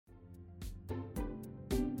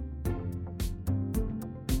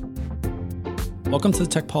Welcome to the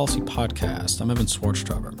Tech Policy Podcast. I'm Evan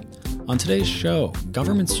Swartztruber. On today's show,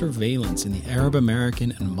 government surveillance in the Arab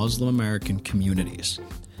American and Muslim American communities.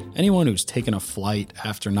 Anyone who's taken a flight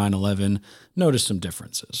after 9/11 noticed some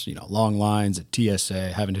differences. Long lines at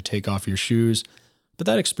TSA, having to take off your shoes. But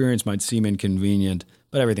that experience might seem inconvenient,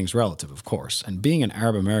 but everything's relative, of course. And being an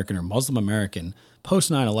Arab American or Muslim American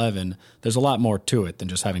post 9/11, there's a lot more to it than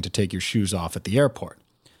just having to take your shoes off at the airport.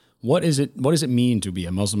 What does it mean to be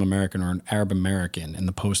a Muslim American or an Arab American in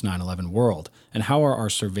the post 9/11 world? And how are our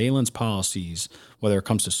surveillance policies, whether it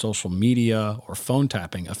comes to social media or phone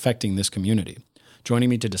tapping, affecting this community? Joining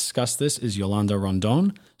me to discuss this is Yolanda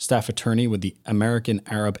Rondon, staff attorney with the American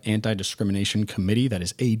Arab Anti-Discrimination Committee, that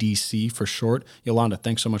is ADC for short. Yolanda,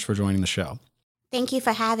 thanks so much for joining the show. Thank you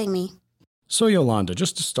for having me. So Yolanda,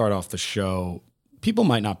 just to start off the show, people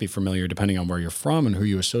might not be familiar, depending on where you're from and who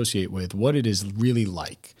you associate with, what it is really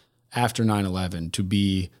like after 9/11 to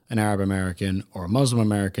be an Arab American or a Muslim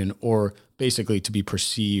American, or basically to be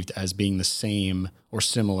perceived as being the same or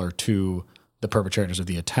similar to the perpetrators of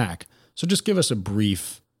the attack. So just give us a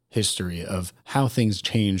brief history of how things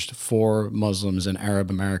changed for Muslims and Arab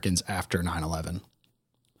Americans after 9/11.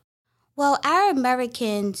 Well, Arab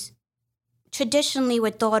Americans traditionally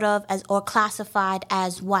were thought of as or classified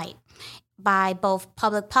as white by both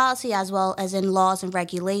public policy as well as in laws and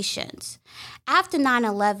regulations. After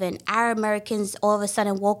 9/11, Arab Americans all of a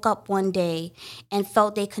sudden woke up one day and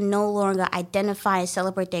felt they could no longer identify and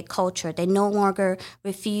celebrate their culture. They no longer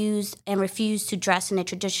refused to dress in a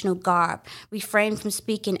traditional garb, refrained from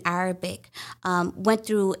speaking Arabic, went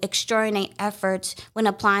through extraordinary efforts when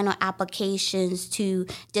applying on applications to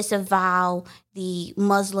disavow the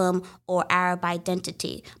Muslim or Arab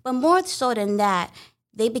identity. But more so than that,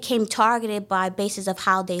 they became targeted by basis of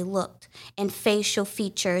how they looked and facial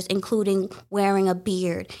features, including wearing a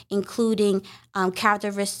beard, including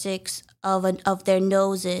characteristics of their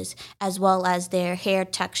noses, as well as their hair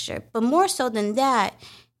texture. But more so than that,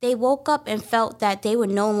 they woke up and felt that they were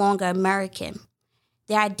no longer American.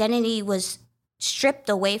 Their identity was stripped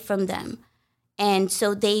away from them. And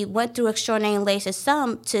so they went through extraordinary lengths,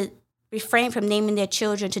 some to refrain from naming their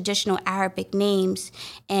children traditional Arabic names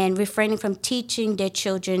and refraining from teaching their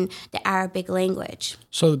children the Arabic language.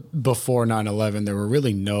 So before 9/11, there were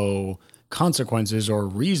really no consequences or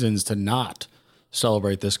reasons to not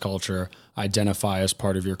celebrate this culture, identify as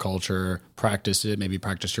part of your culture, practice it, maybe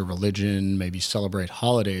practice your religion, maybe celebrate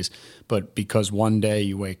holidays. But because one day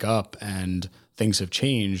you wake up and things have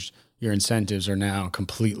changed, your incentives are now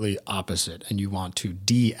completely opposite and you want to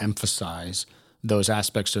de-emphasize those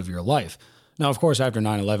aspects of your life. Now, of course, after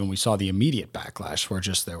 9/11, we saw the immediate backlash where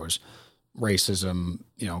there was racism,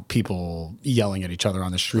 people yelling at each other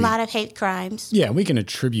on the street. A lot of hate crimes. Yeah, we can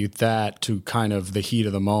attribute that to kind of the heat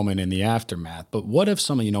of the moment and the aftermath. But what if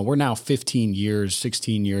we're now 15 years,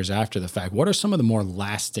 16 years after the fact, what are some of the more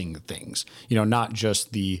lasting things? Not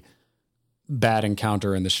just the bad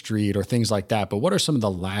encounter in the street or things like that, but what are some of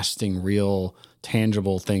the lasting, real,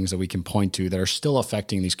 tangible things that we can point to that are still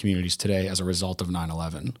affecting these communities today as a result of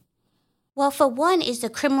 9/11? Well, for one is the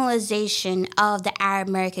criminalization of the Arab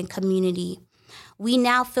American community. We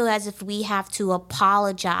now feel as if we have to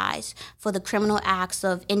apologize for the criminal acts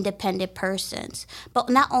of independent persons. But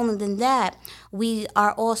not only than that, we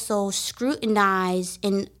are also scrutinized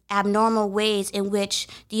in abnormal ways in which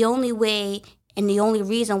the only way and the only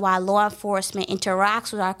reason why law enforcement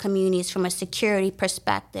interacts with our communities from a security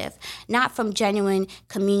perspective, not from genuine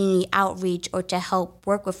community outreach or to help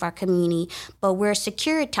work with our community, but we're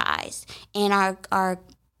securitized. And our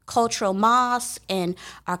cultural mosques and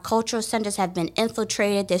our cultural centers have been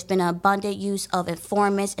infiltrated. There's been an abundant use of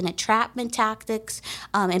informants and entrapment tactics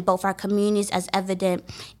in both our communities, as evident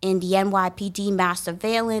in the NYPD mass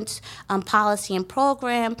surveillance policy and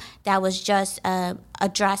program that was just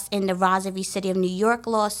addressed in the Raza v. City of New York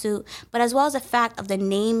lawsuit, but as well as the fact of the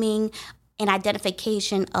naming and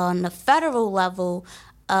identification on the federal level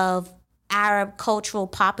of Arab cultural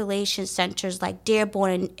population centers like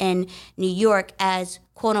Dearborn and New York as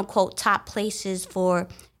quote-unquote top places for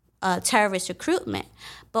terrorist recruitment.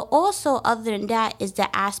 But also, other than that, is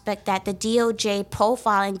the aspect that the DOJ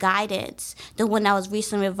profiling guidance, the one that was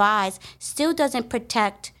recently revised, still doesn't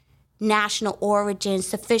protect national origin,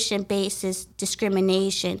 sufficient basis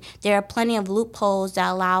discrimination. There are plenty of loopholes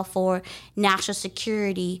that allow for national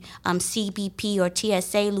security, CBP or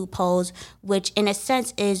TSA loopholes, which in a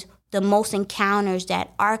sense is the most encounters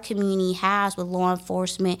that our community has with law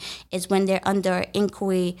enforcement is when they're under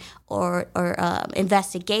inquiry or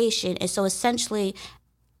investigation. And so essentially,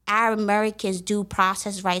 Arab Americans' due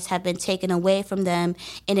process rights have been taken away from them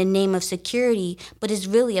in the name of security, but it's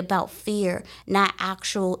really about fear, not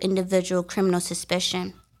actual individual criminal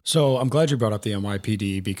suspicion. So I'm glad you brought up the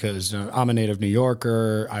NYPD because I'm a native New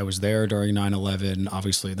Yorker. I was there during 9/11.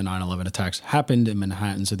 Obviously, the 9/11 attacks happened in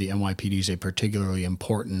Manhattan, so the NYPD is a particularly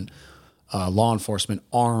important law enforcement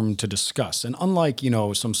arm to discuss. And unlike,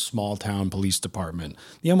 some small town police department,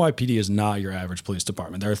 the NYPD is not your average police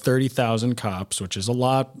department. There are 30,000 cops, which is a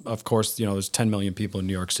lot. Of course, there's 10 million people in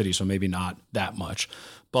New York City, so maybe not that much.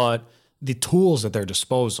 But the tools at their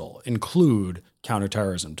disposal include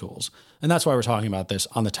counterterrorism tools. And that's why we're talking about this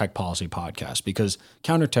on the Tech Policy Podcast, because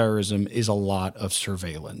counterterrorism is a lot of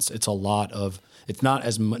surveillance. It's not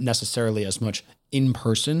as necessarily as much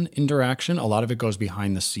in-person interaction. A lot of it goes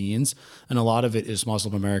behind the scenes, and a lot of it is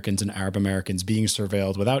Muslim Americans and Arab Americans being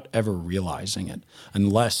surveilled without ever realizing it,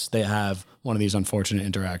 unless they have one of these unfortunate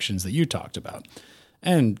interactions that you talked about.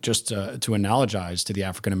 And just to analogize to the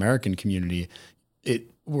African American community,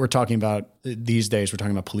 we're talking about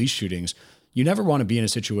police shootings. You never want to be in a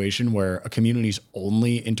situation where a community's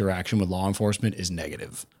only interaction with law enforcement is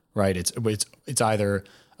negative, right? It's either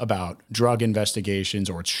about drug investigations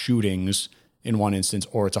or it's shootings in one instance,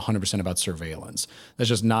 or it's 100% about surveillance. That's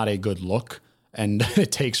just not a good look. And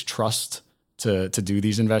it takes trust to do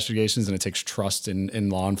these investigations, and it takes trust in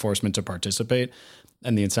law enforcement to participate,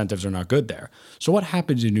 and the incentives are not good there. So what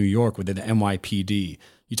happened in New York with the NYPD?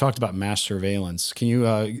 You talked about mass surveillance. Can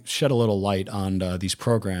you shed a little light on these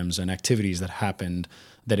programs and activities that happened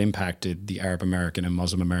that impacted the Arab American and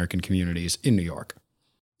Muslim American communities in New York?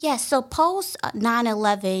 Yes, so post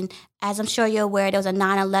 9/11, as I'm sure you're aware, there was a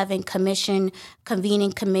 9/11 commission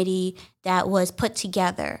convening committee that was put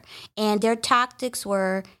together. And their tactics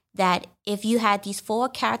were that if you had these 4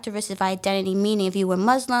 characteristics of identity, meaning if you were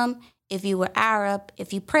Muslim, if you were Arab,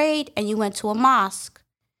 if you prayed, and you went to a mosque,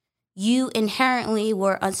 you inherently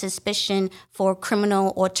were on suspicion for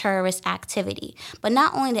criminal or terrorist activity. But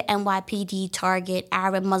not only did NYPD target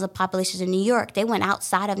Arab Muslim populations in New York, they went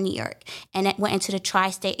outside of New York and it went into the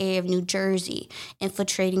tri-state area of New Jersey,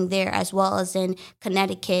 infiltrating there, as well as in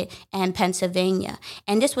Connecticut and Pennsylvania.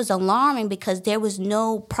 And this was alarming because there was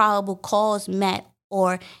no probable cause met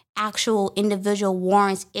or actual individual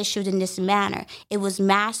warrants issued in this manner. It was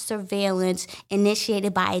mass surveillance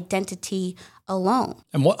initiated by identity alone.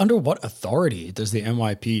 And under what authority does the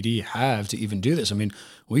NYPD have to even do this? I mean,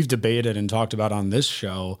 we've debated and talked about on this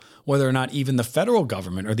show whether or not even the federal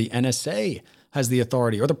government or the NSA has the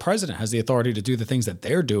authority, or the president has the authority to do the things that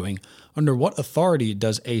they're doing. Under what authority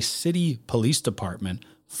does a city police department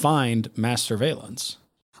find mass surveillance?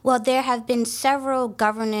 Well, there have been several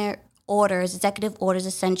executive orders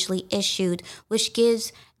essentially issued, which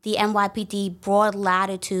gives the NYPD broad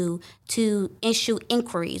latitude to issue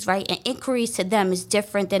inquiries, right? And inquiries to them is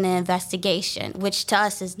different than an investigation, which to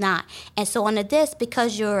us is not. And so under this,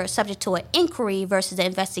 because you're subject to an inquiry versus an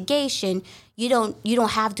investigation, you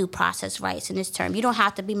don't have due process rights in this term. You don't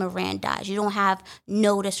have to be Mirandized. You don't have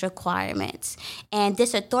notice requirements. And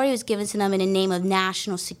this authority was given to them in the name of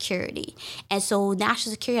national security. And so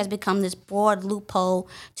national security has become this broad loophole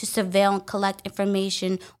to surveil and collect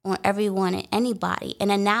information on everyone and anybody.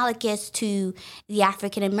 And analogous to the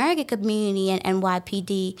African American community and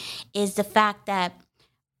NYPD is the fact that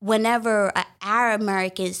whenever an Arab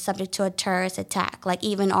American is subject to a terrorist attack, like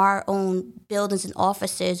even our own buildings and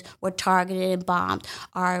offices were targeted and bombed,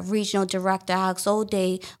 our regional director, Alex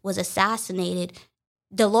O'Day, was assassinated,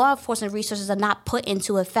 the law enforcement resources are not put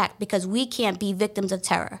into effect because we can't be victims of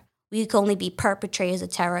terror. We can only be perpetrators of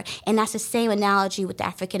terror. And that's the same analogy with the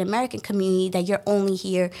African American community, that you're only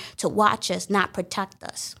here to watch us, not protect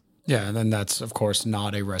us. Yeah, and then that's, of course,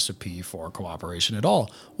 not a recipe for cooperation at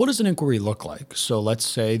all. What does an inquiry look like? So let's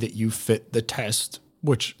say that you fit the test,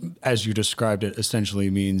 which, as you described it,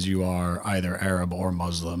 essentially means you are either Arab or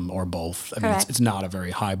Muslim or both. I mean, it's not a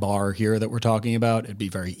very high bar here that we're talking about. It'd be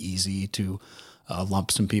very easy to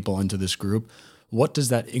lump some people into this group. What does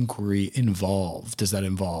that inquiry involve? Does that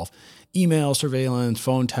involve email surveillance,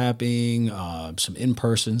 phone tapping, some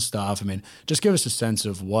in-person stuff? I mean, just give us a sense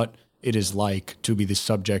of what it is like to be the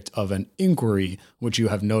subject of an inquiry, which you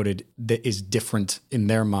have noted that is different in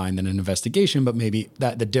their mind than an investigation, but maybe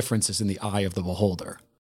that the difference is in the eye of the beholder.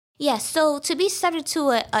 Yes, so to be subject to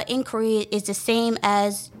an inquiry is the same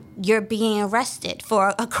as you're being arrested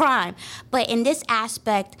for a crime. But in this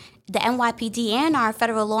aspect, the NYPD and our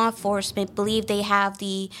federal law enforcement believe they have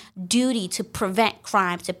the duty to prevent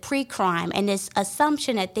crime, to pre-crime, and this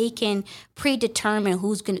assumption that they can predetermine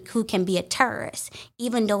who can be a terrorist,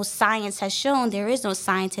 even though science has shown there is no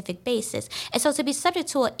scientific basis. And so to be subject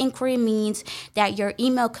to an inquiry means that your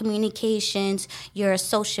email communications, your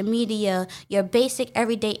social media, your basic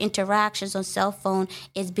everyday interactions on cell phone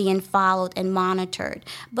is being followed and monitored.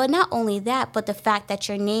 But not only that, but the fact that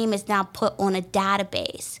your name is now put on a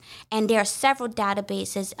database. And there are several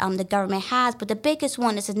databases the government has, but the biggest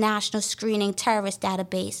one is the National Screening Terrorist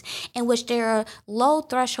Database, in which there are low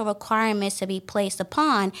threshold requirements to be placed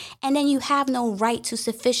upon, and then you have no right to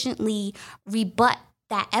sufficiently rebut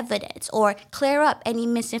that evidence or clear up any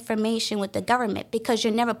misinformation with the government because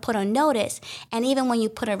you're never put on notice. And even when you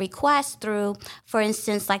put a request through, for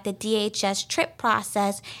instance, like the DHS TRIP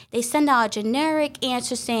process, they send out a generic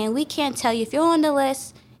answer saying, we can't tell you if you're on the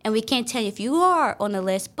list and we can't tell you if you are on the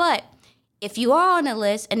list, but if you are on the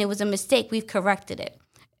list and it was a mistake, we've corrected it.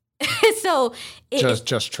 So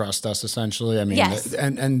just trust us, essentially. I mean, yes.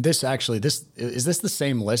 And this is this the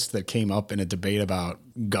same list that came up in a debate about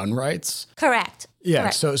gun rights? Correct.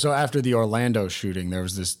 Yeah. Correct. So after the Orlando shooting, there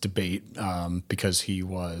was this debate because he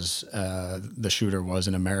was the shooter was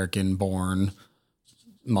an American-born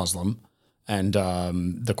Muslim, and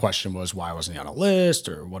the question was, why wasn't he on a list,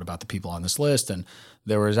 or what about the people on this list? And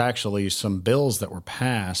there was actually some bills that were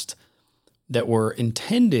passed that were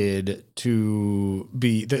intended to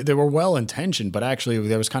be, they were well-intentioned, but actually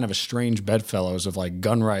there was kind of a strange bedfellows of like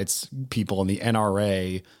gun rights people in the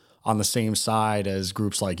NRA on the same side as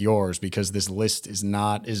groups like yours, because this list is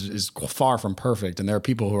far from perfect. And there are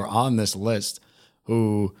people who are on this list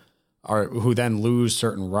who then lose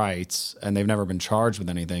certain rights, and they've never been charged with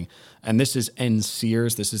anything. And this is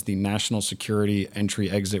NSEERS. This is the National Security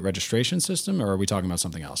Entry-Exit Registration System, or are we talking about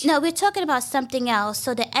something else? No, we're talking about something else.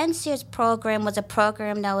 So the NSEERS program was a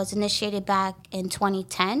program that was initiated back in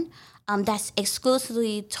 2010. That's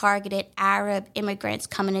exclusively targeted Arab immigrants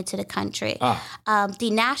coming into the country. The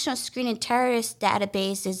National Screening Terrorist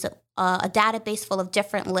Database is a database full of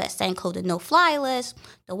different lists that include the no-fly list,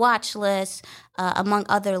 the watch list, among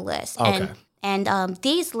other lists. Okay. And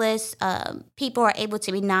these lists, people are able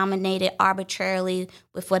to be nominated arbitrarily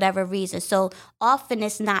with whatever reason. So often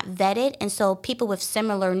it's not vetted, and so people with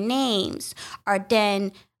similar names are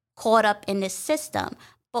then caught up in this system.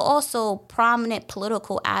 But also prominent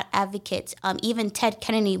political advocates. Even Ted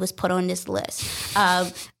Kennedy was put on this list.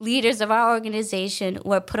 Leaders of our organization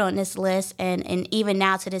were put on this list, and even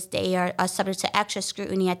now to this day are subject to extra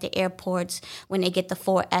scrutiny at the airports when they get the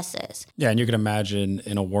 4 S's. Yeah, and you can imagine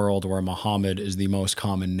in a world where Muhammad is the most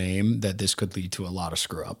common name that this could lead to a lot of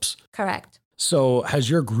screw-ups. Correct. So has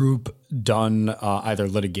your group done either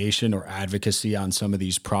litigation or advocacy on some of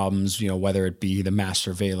these problems, whether it be the mass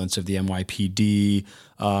surveillance of the NYPD,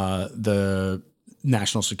 the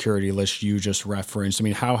national security list you just referenced? I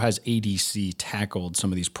mean, how has ADC tackled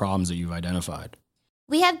some of these problems that you've identified?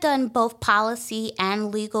 We have done both policy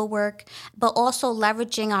and legal work, but also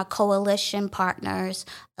leveraging our coalition partners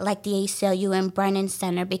like the ACLU and Brennan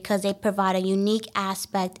Center, because they provide a unique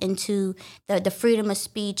aspect into the freedom of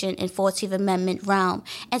speech and 14th Amendment realm.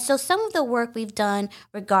 And so some of the work we've done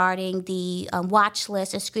regarding the watch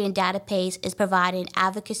list and screening database is providing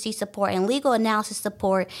advocacy support and legal analysis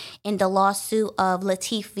support in the lawsuit of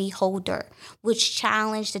Lateef v. Holder, which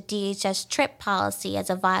challenged the DHS TRIP policy as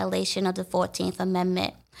a violation of the 14th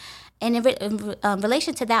Amendment. And in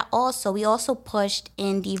relation to that also, we also pushed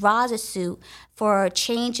in the Raza suit for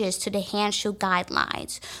changes to the hand-shoe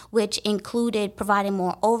guidelines, which included providing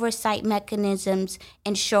more oversight mechanisms,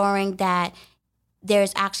 ensuring that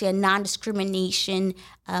there's actually a non-discrimination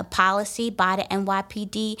policy by the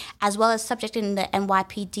NYPD, as well as subjecting the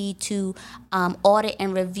NYPD to audit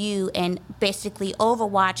and review and basically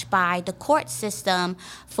overwatch by the court system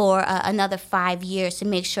for another 5 years to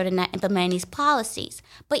make sure they're not implementing these policies.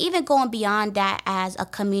 But even going beyond that, as a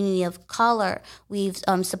community of color, we've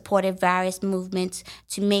supported various movements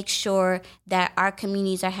to make sure that our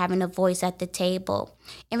communities are having a voice at the table.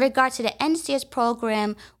 In regard to the NSEERS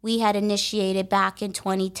program, we had initiated back in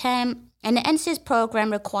 2010, and the NSEERS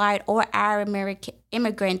program required all Arab American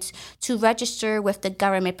immigrants to register with the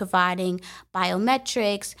government, providing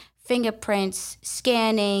biometrics, fingerprints,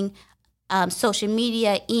 scanning, social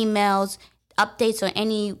media, emails, updates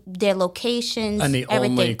on their locations. And the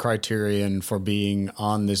everything. Only criterion for being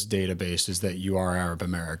on this database is that you are Arab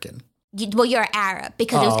American. Well, you're Arab,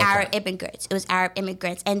 because it was okay. Arab immigrants. It was Arab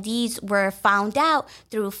immigrants. And these were found out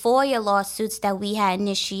through FOIA lawsuits that we had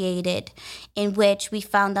initiated, in which we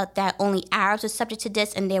found out that only Arabs were subject to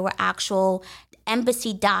this, and there were actual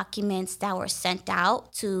embassy documents that were sent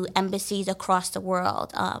out to embassies across the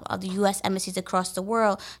world, of the U.S. embassies across the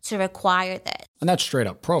world, to require this. And that's straight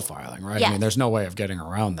up profiling, right? Yes. I mean, there's no way of getting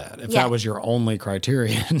around that. If that was your only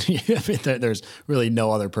criterion, there's really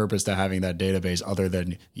no other purpose to having that database other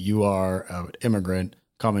than you are an immigrant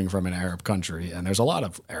coming from an Arab country. And there's a lot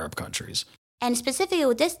of Arab countries. And specifically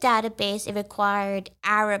with this database, it required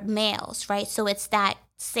Arab males, right? So it's that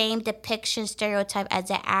same depiction stereotype as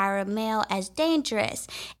the Arab male as dangerous.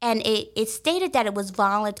 And it stated that it was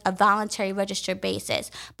a voluntary register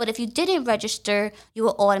basis. But if you didn't register, you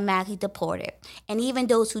were automatically deported. And even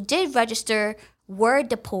those who did register were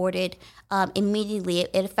deported immediately.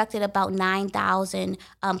 It affected about 9,000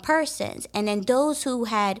 persons. And then those who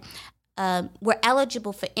had were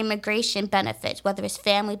eligible for immigration benefits, whether it's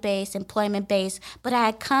family-based, employment-based, but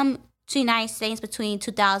had come to the United States between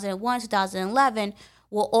 2001 and 2011,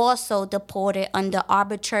 were also deported under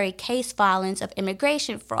arbitrary case filings of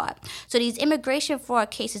immigration fraud. So these immigration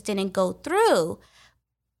fraud cases didn't go through,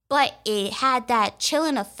 but it had that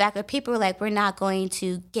chilling effect where people were like, we're not going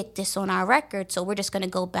to get this on our record, so we're just going to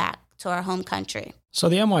go back to our home country. So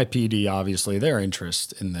the NYPD, obviously, their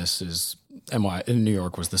interest in this is in New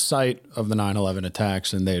York was the site of the 9/11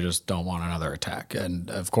 attacks, and they just don't want another attack. And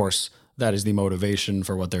of course, that is the motivation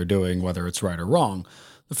for what they're doing, whether it's right or wrong.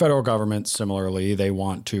 The federal government, similarly, they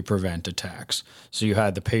want to prevent attacks. So you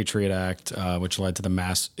had the Patriot Act, which led to the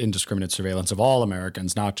mass indiscriminate surveillance of all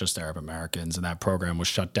Americans, not just Arab Americans. And that program was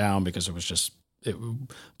shut down because it was just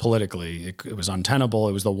politically, it was untenable.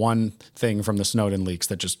 It was the one thing from the Snowden leaks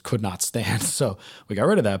that just could not stand. So we got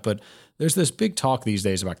rid of that. But there's this big talk these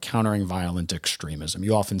days about countering violent extremism.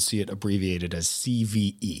 You often see it abbreviated as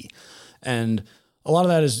CVE. And a lot of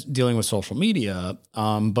that is dealing with social media,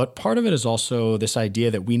 but part of it is also this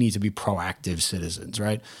idea that we need to be proactive citizens,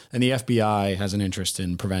 right? And the FBI has an interest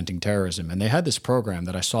in preventing terrorism. And they had this program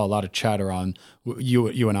that I saw a lot of chatter on.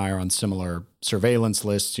 You and I are on similar surveillance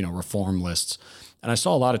lists, reform lists. And I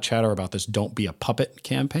saw a lot of chatter about this Don't Be a Puppet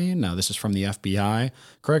campaign. Now, this is from the FBI.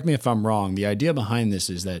 Correct me if I'm wrong. The idea behind this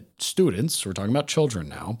is that students, we're talking about children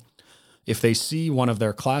now, if they see one of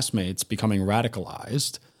their classmates becoming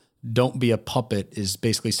radicalized, don't be a puppet is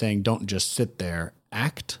basically saying don't just sit there,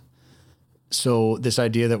 act. So this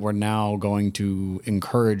idea that we're now going to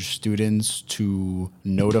encourage students to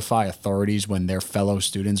notify authorities when their fellow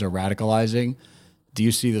students are radicalizing, do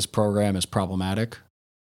you see this program as problematic?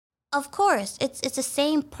 Of course. It's the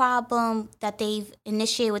same problem that they've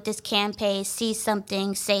initiated with this campaign, see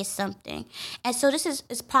something, say something. And so this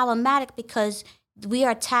is problematic because we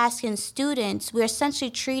are tasking students, we're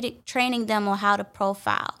essentially training them on how to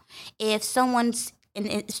profile. If someone's,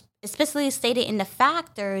 especially stated in the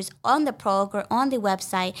factors on the program, on the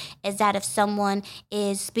website, is that if someone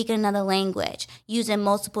is speaking another language, using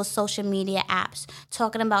multiple social media apps,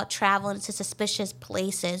 talking about traveling to suspicious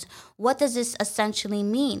places, what does this essentially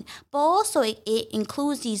mean? But also it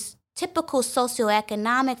includes these typical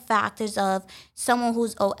socioeconomic factors of someone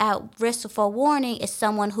who's at risk for warning is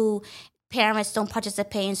someone who parents don't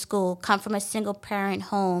participate in school, come from a single-parent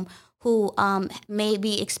home, who may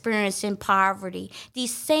be experiencing poverty.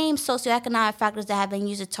 These same socioeconomic factors that have been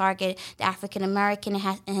used to target the African-American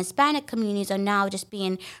and Hispanic communities are now just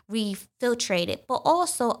being refiltrated. But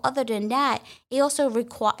also, other than that, it also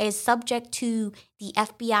is subject to the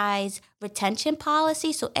FBI's retention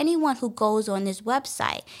policy. So anyone who goes on this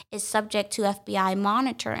website is subject to FBI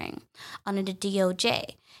monitoring under the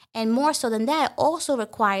DOJ. And more so than that, it also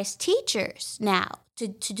requires teachers now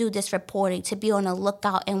to do this reporting, to be on the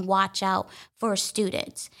lookout and watch out for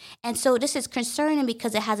students. And so this is concerning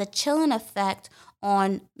because it has a chilling effect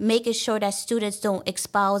on making sure that students don't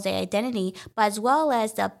expose their identity, but as well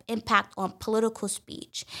as the impact on political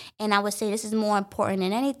speech. And I would say this is more important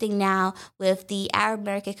than anything now with the Arab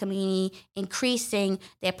American community increasing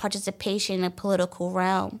their participation in the political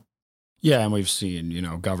realm. Yeah, and we've seen,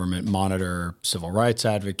 government monitor civil rights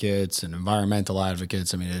advocates and environmental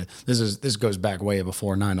advocates. I mean, this goes back way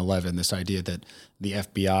before 9/11, this idea that the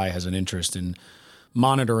FBI has an interest in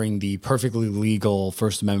monitoring the perfectly legal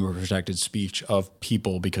First Amendment protected speech of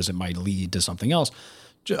people because it might lead to something else.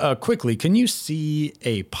 Quickly, can you see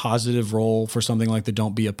a positive role for something like the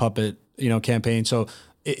Don't Be a Puppet, campaign? So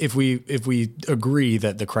if we agree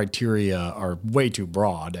that the criteria are way too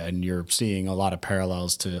broad and you're seeing a lot of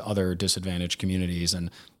parallels to other disadvantaged communities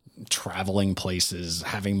and traveling places,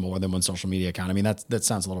 having more than one social media account, I mean, that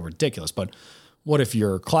sounds a little ridiculous. But what if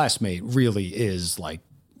your classmate really is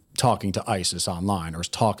talking to ISIS online or is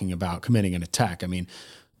talking about committing an attack? I mean,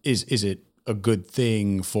 is it a good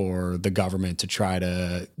thing for the government to try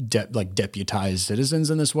to deputize citizens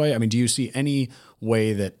in this way? I mean, do you see any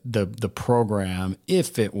way that the program,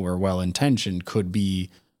 if it were well-intentioned, could be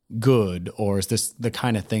good, or is this the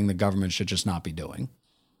kind of thing the government should just not be doing?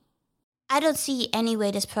 I don't see any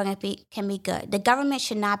way this program can be good. The government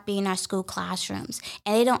should not be in our school classrooms,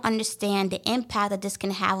 and they don't understand the impact that this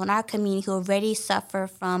can have on our community who already suffer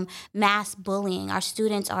from mass bullying. Our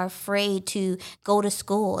students are afraid to go to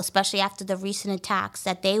school, especially after the recent attacks,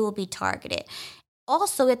 that they will be targeted.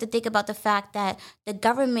 Also, we have to think about the fact that the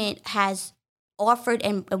government has offered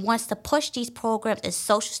and wants to push these programs as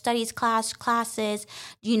social studies classes, places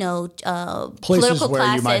where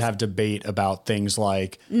classes, you might have debate about things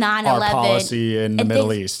like 9/11, our policy in the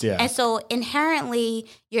Middle East. Yeah. And so inherently,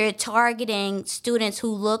 you're targeting students who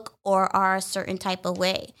look or are a certain type of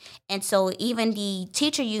way. And so even the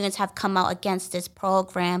teacher unions have come out against this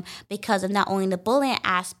program because of not only the bullying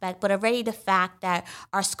aspect, but already the fact that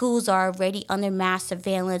our schools are already under mass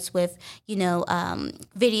surveillance with,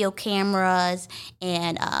 video cameras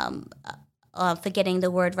and forgetting the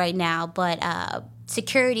word right now, but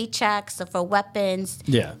security checks for weapons,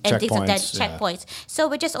 and things like that, checkpoints. So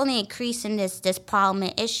we're just only increasing this problem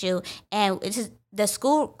and issue, and the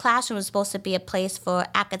school classroom is supposed to be a place for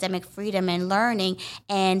academic freedom and learning,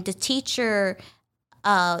 and the teacher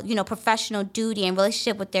professional duty and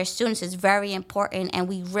relationship with their students is very important, and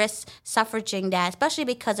we risk suffraging that, especially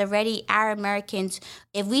because already our Americans,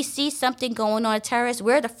 if we see something going on with terrorists,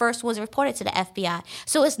 we're the first ones to report it to the FBI.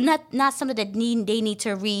 So it's not something that they need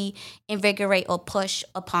to reinvigorate or push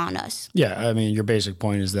upon us. Yeah, I mean, your basic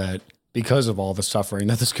point is that because of all the suffering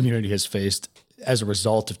that this community has faced as a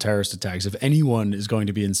result of terrorist attacks, if anyone is going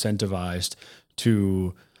to be incentivized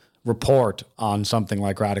to report on something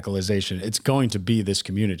like radicalization, it's going to be this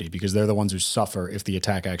community, because they're the ones who suffer if the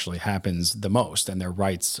attack actually happens the most and their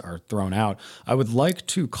rights are thrown out. I would like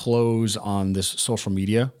to close on this social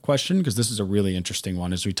media question, because this is a really interesting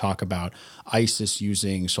one as we talk about ISIS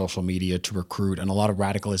using social media to recruit and a lot of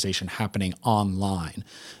radicalization happening online.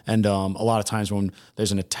 And a lot of times when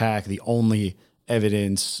there's an attack, the only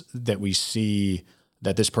evidence that we see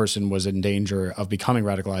that this person was in danger of becoming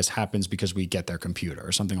radicalized happens because we get their computer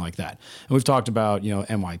or something like that. And we've talked about,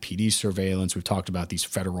 NYPD surveillance. We've talked about these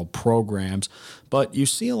federal programs. But you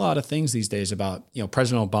see a lot of things these days about,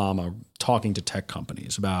 President Obama talking to tech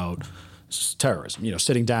companies about terrorism,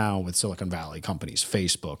 sitting down with Silicon Valley companies,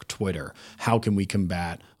 Facebook, Twitter. How can we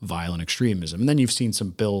combat violent extremism? And then you've seen some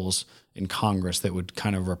bills in Congress that would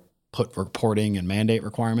kind of put reporting and mandate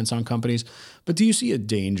requirements on companies. But do you see a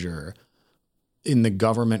danger in the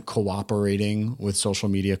government cooperating with social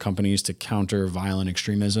media companies to counter violent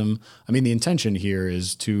extremism? I mean, the intention here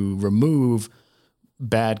is to remove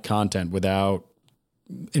bad content without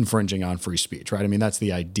infringing on free speech, right? I mean, that's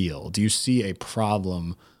the ideal. Do you see a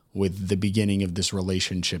problem with the beginning of this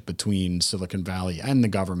relationship between Silicon Valley and the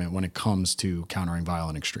government when it comes to countering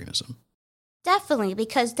violent extremism? Definitely,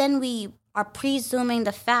 because then we are presuming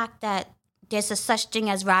the fact that there's a such thing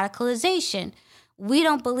as radicalization. We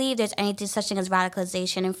don't believe there's anything such thing as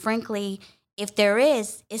radicalization. And frankly, if there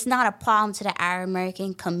is, it's not a problem to the Arab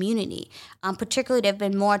American community. Particularly, there have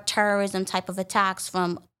been more terrorism type of attacks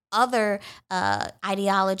from other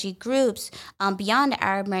ideology groups beyond the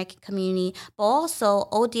Arab American community. But also,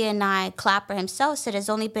 Odiana Clapper himself said there's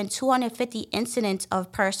only been 250 incidents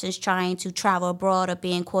of persons trying to travel abroad or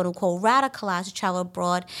being quote-unquote radicalized to travel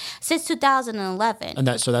abroad since 2011. And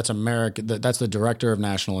that's America. That's the Director of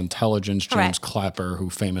National Intelligence, James Correct. Clapper, who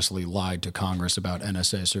famously lied to Congress about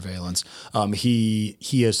NSA surveillance. He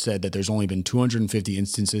has said that there's only been 250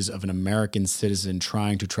 instances of an American citizen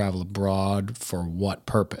trying to travel abroad for what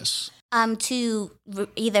purpose? To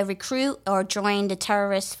either recruit or join the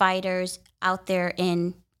terrorist fighters out there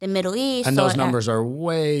in the Middle East. And those numbers are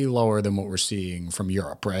way lower than what we're seeing from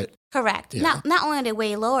Europe, right? Correct. Yeah. Not only are they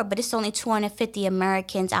way lower, but it's only 250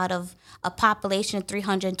 Americans out of a population of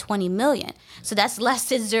 320 million. So that's less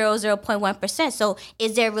than 0.1%. So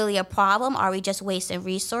is there really a problem? Are we just wasting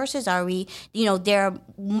resources? Are we, there are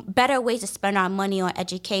better ways to spend our money on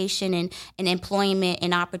education and employment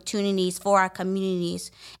and opportunities for our communities.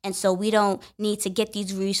 And so we don't need to get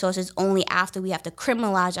these resources only after we have to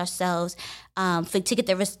criminalize ourselves to get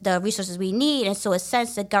the resources we need. And so in a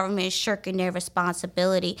sense, the government is shirking their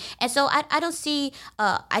responsibility. And so I don't see,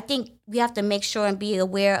 I think we have to make sure and be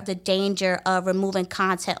aware of the danger of removing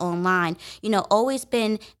content online. Always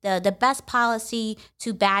been the best policy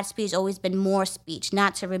to bad speech, always been more speech,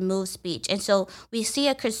 not to remove speech. And so we see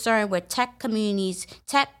a concern where tech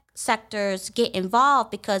sectors get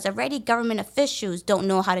involved because already government officials don't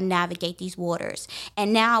know how to navigate these waters.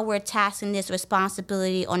 And now we're tasking this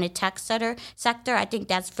responsibility on the tech sector. I think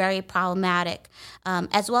that's very problematic,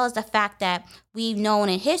 as well as the fact that we've known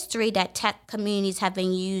in history that tech communities have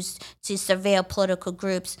been used to surveil political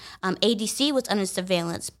groups. ADC was under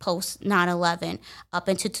surveillance post 9/11 up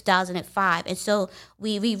until 2005. And so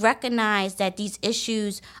we recognize that these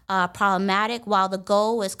issues are problematic. While the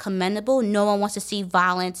goal is commendable, no one wants to see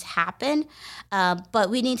violence happen. But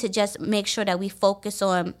we need to just make sure that we focus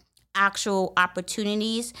on actual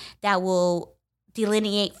opportunities that will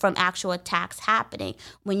delineate from actual attacks happening.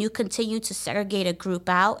 When you continue to segregate a group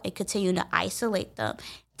out and continue to isolate them,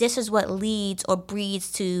 this is what leads or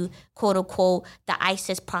breeds to, quote unquote, the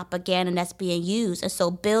ISIS propaganda that's being used. And so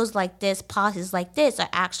bills like this, policies like this are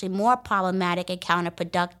actually more problematic and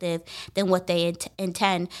counterproductive than what they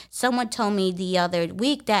intend. Someone told me the other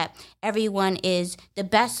week that everyone is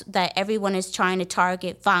trying to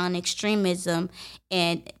target violent extremism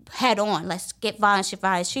and head on. Let's get violent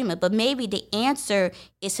extremism. But maybe the answer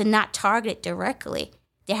is to not target it directly.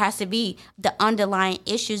 There has to be the underlying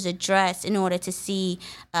issues addressed in order to see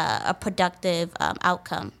a productive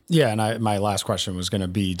outcome. Yeah, and my last question was going to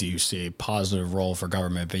be, do you see a positive role for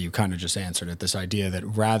government? But you kind of just answered it, this idea that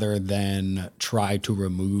rather than try to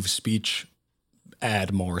remove speech,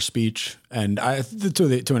 add more speech. And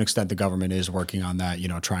to an extent, the government is working on that,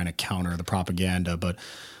 trying to counter the propaganda. But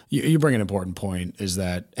you bring an important point, is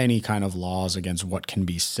that any kind of laws against what can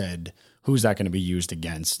be said, who's that going to be used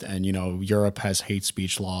against? And, Europe has hate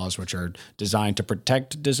speech laws, which are designed to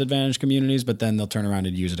protect disadvantaged communities, but then they'll turn around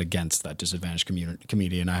and use it against that disadvantaged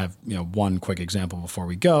community. And I have, one quick example before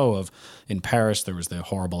we go of in Paris, there was the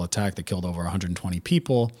horrible attack that killed over 120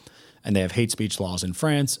 people, and they have hate speech laws in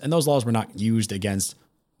France. And those laws were not used against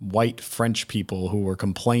white French people who were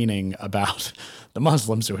complaining about the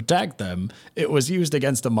Muslims who attacked them. It was used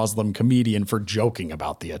against a Muslim comedian for joking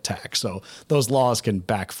about the attack. So those laws can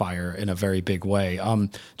backfire in a very big way.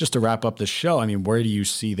 Just to wrap up the show, where do you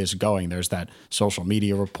see this going? There's that social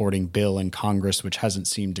media reporting bill in Congress, which hasn't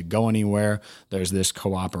seemed to go anywhere. There's this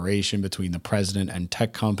cooperation between the president and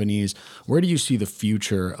tech companies. Where do you see the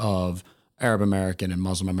future of Arab American and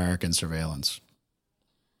Muslim American surveillance?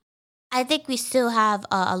 I think we still have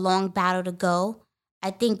a long battle to go.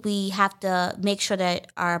 I think we have to make sure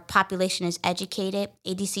that our population is educated.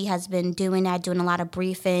 ADC has been doing that, doing a lot of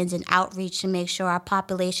briefings and outreach to make sure our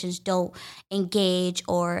populations don't engage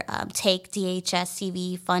or take DHS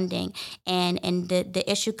CVE funding. And the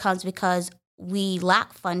issue comes because we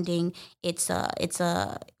lack funding. It's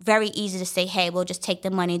very easy to say, hey, we'll just take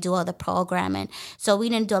the money and do all the programming. So we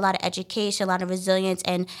need to do a lot of education, a lot of resilience,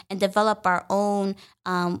 and develop our own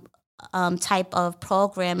type of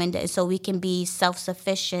program, and so we can be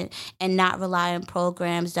self-sufficient and not rely on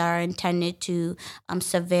programs that are intended to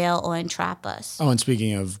surveil or entrap us. Oh, and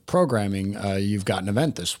speaking of programming, you've got an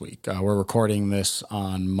event this week. We're recording this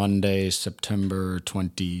on Monday, September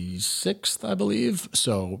 26th, I believe.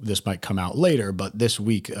 So this might come out later, but this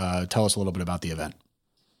week, tell us a little bit about the event.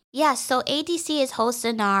 Yes, so ADC is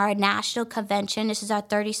hosting our national convention. This is our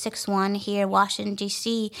 36th one here in Washington,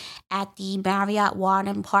 D.C. at the Marriott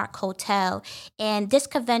Warden Park Hotel. And this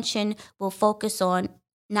convention will focus on,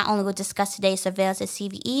 not only we'll discuss today's surveillance at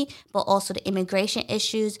CVE, but also the immigration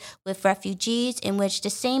issues with refugees, in which the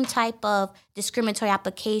same type of discriminatory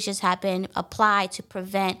applications have been applied to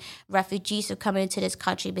prevent refugees from coming into this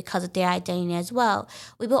country because of their identity as well.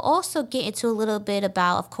 We will also get into a little bit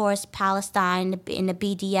about, of course, Palestine in the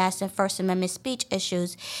BDS and First Amendment speech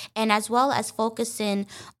issues, and as well as focusing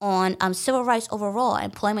on civil rights overall,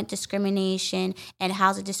 employment discrimination and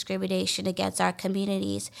housing discrimination against our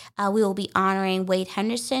communities. We will be honoring Wade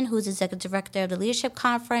Henderson, who's Executive Director of the Leadership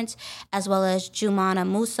Conference, as well as Jumana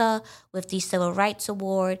Musa with the Civil Rights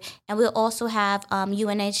Award. And we'll also have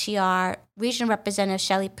UNHCR Regional Representative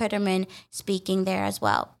Shelley Pitterman speaking there as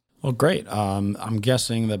well. Well, great. I'm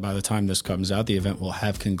guessing that by the time this comes out, the event will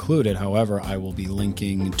have concluded. However, I will be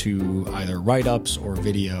linking to either write-ups or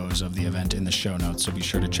videos of the event in the show notes, so be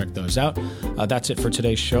sure to check those out. That's it for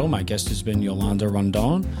today's show. My guest has been Yolanda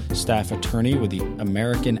Rondon, staff attorney with the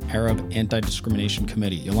American Arab Anti-Discrimination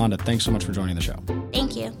Committee. Yolanda, thanks so much for joining the show.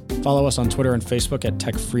 Thank you. Follow us on Twitter and Facebook at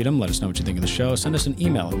Tech Freedom. Let us know what you think of the show. Send us an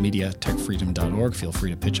email at media@techfreedom.org. Feel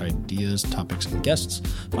free to pitch ideas, topics, and guests.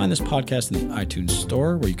 Find this podcast in the iTunes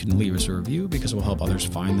store, where you can leave us a review because it will help others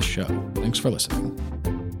find the show. Thanks for listening.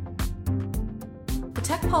 The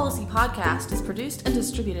Tech Policy Podcast is produced and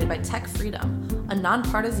distributed by Tech Freedom, a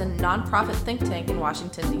nonpartisan, nonprofit think tank in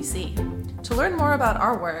Washington, D.C. To learn more about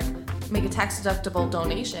our work, make a tax-deductible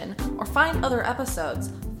donation, or find other episodes,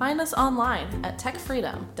 Find us online at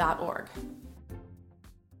techfreedom.org.